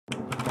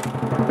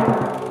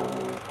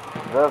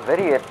The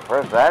Vidiot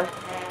presents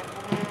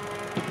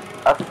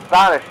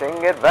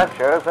Astonishing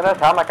Adventures in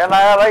Atomic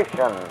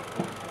Annihilation.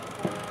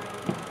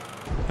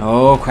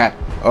 Oh crap.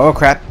 Oh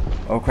crap.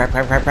 Oh crap,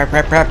 crap, crap, crap,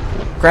 crap, crap.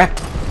 Crap.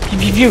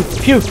 Pew,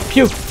 pew, pew,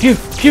 pew, pew,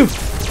 pew.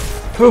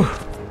 Whew.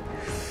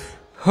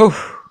 Whew.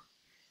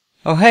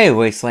 Oh hey,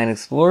 Wasteland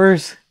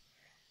Explorers.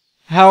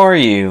 How are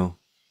you?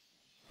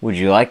 Would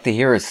you like to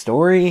hear a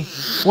story?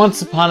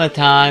 Once upon a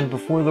time,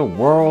 before the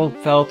world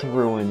fell to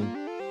ruin,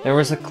 there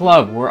was a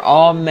club where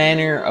all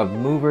manner of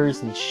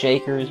movers and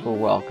shakers were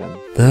welcome.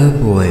 The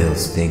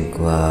Boylston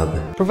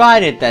Club.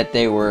 Provided that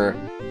they were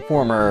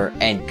former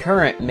and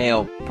current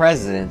male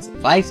presidents,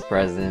 vice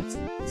presidents,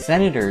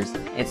 senators,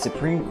 and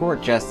Supreme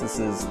Court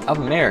justices of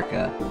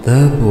America.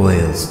 The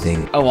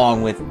Boylston.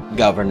 Along with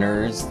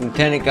governors,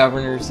 lieutenant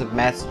governors of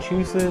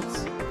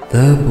Massachusetts,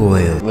 The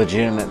Boylston.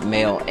 legitimate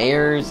male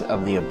heirs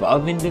of the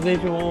above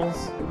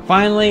individuals.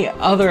 Finally,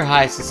 other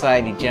high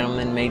society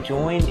gentlemen may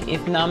join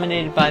if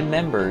nominated by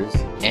members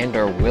and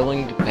are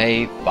willing to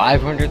pay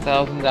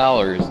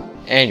 $500,000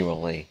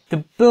 annually.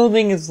 The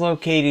building is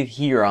located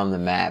here on the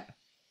map.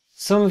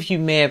 Some of you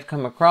may have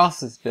come across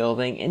this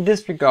building and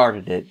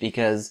disregarded it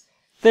because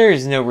there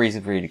is no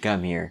reason for you to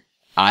come here.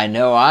 I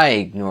know I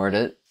ignored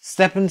it.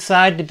 Step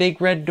inside the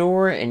big red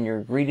door and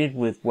you're greeted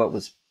with what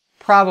was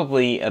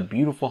probably a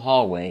beautiful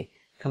hallway,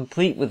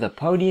 complete with a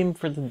podium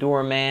for the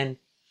doorman,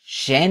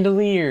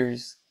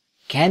 chandeliers,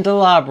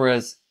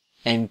 candelabras,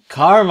 and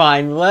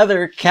carmine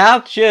leather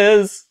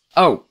couches.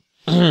 Oh,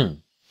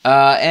 and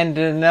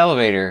an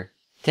elevator.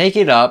 Take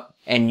it up,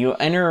 and you'll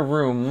enter a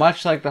room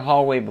much like the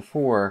hallway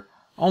before,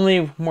 only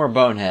with more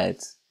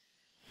boneheads.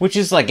 Which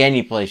is like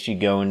any place you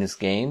go in this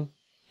game.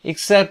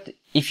 Except,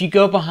 if you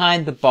go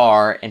behind the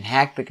bar and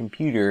hack the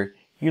computer,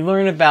 you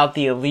learn about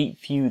the elite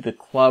few the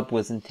club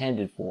was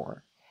intended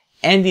for,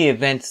 and the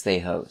events they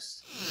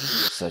host,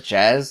 such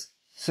as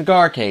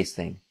cigar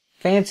tasting,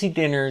 fancy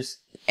dinners,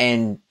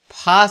 and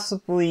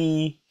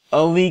possibly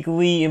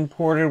illegally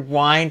imported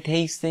wine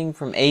tasting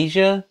from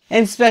Asia,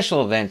 and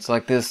special events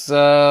like this,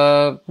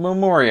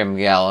 Memoriam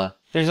Gala.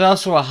 There's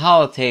also a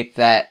holotape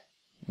that,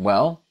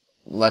 well,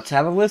 let's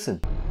have a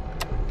listen.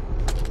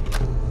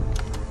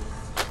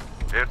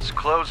 It's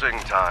closing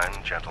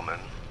time, gentlemen.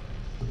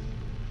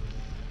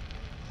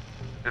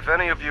 If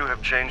any of you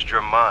have changed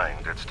your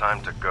mind, it's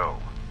time to go.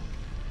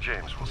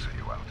 James will see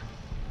you out.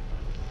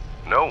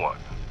 No one?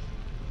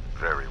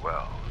 Very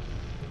well.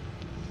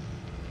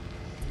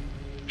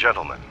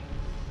 Gentlemen,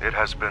 it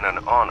has been an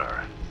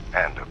honor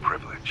and a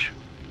privilege.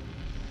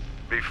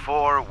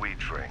 Before we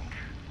drink,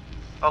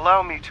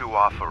 allow me to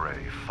offer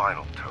a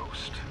final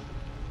toast.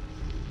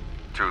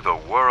 To the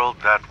world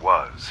that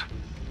was,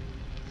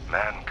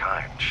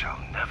 mankind shall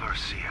never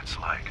see its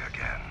like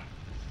again.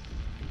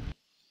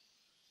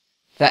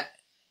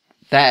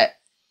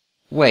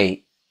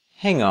 Wait,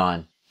 hang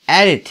on.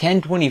 Added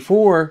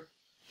 1024?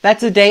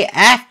 That's a day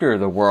after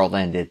the world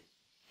ended.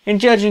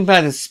 And judging by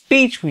the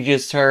speech we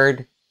just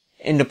heard,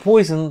 and the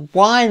poisoned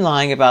wine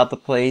lying about the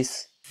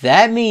place,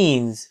 that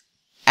means,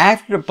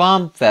 after the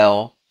bomb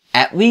fell,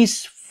 at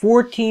least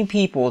 14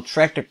 people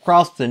trekked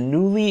across the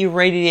newly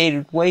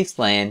irradiated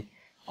wasteland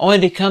only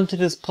to come to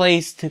this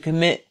place to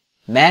commit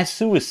mass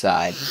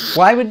suicide.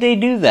 Why would they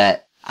do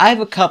that? I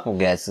have a couple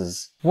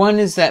guesses. One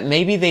is that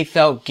maybe they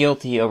felt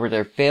guilty over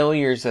their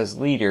failures as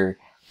leader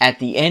at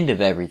the end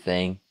of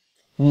everything.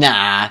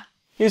 Nah,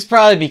 it's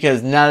probably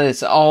because now that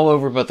it's all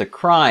over but the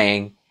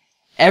crying,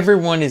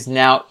 everyone is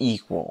now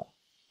equal.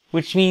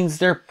 Which means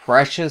their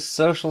precious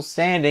social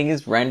standing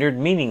is rendered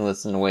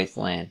meaningless in the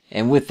wasteland.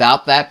 And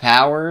without that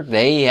power,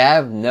 they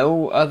have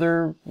no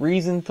other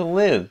reason to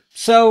live.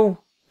 So,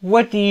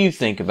 what do you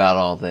think about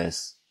all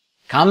this?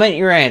 Comment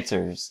your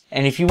answers.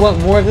 And if you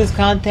want more of this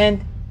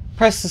content,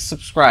 press the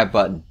subscribe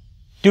button.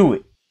 Do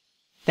it.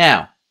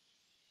 Now.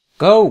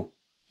 Go.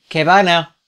 Okay, bye now.